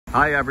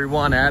Hi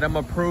everyone, Adam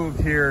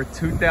approved here,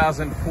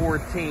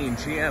 2014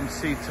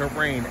 GMC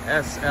Terrain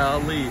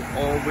SLE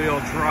all-wheel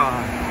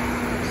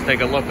drive. Let's take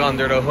a look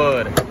under the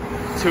hood.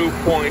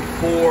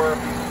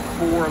 2.4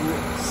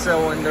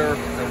 four-cylinder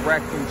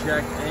direct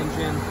inject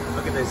engine.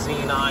 Look at the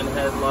Z9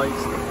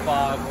 headlights, the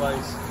fog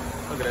lights.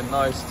 Look at the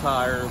nice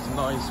tires,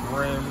 nice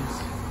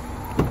rims.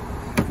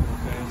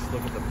 Okay, let's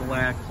look at the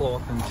black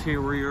cloth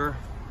interior.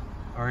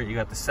 All right, you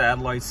got the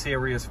satellite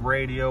Sirius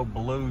radio,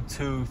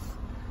 Bluetooth,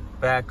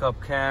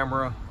 backup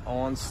camera,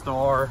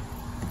 OnStar.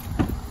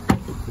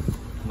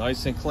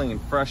 Nice and clean,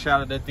 fresh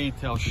out of the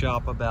detail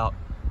shop about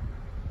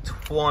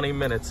 20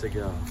 minutes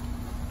ago.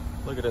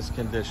 Look at this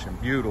condition,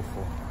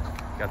 beautiful.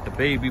 Got the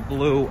baby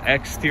blue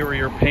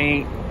exterior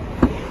paint,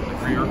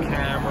 rear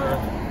camera,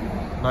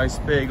 nice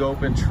big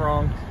open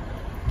trunk.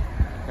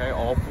 Okay,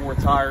 all four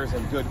tires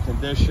in good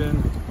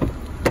condition,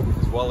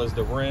 as well as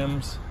the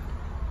rims.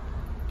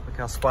 Look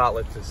how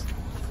spotless this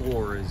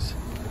floor is,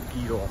 the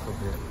heat off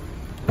of it.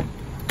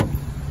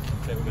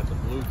 Okay, we got the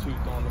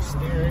Bluetooth on the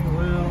steering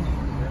wheel.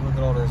 And look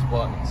at all those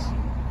buttons.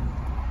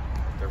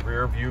 The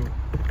rear view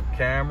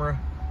camera.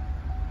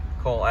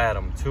 Call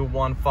Adam,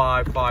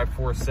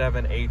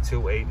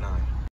 215-547-8289.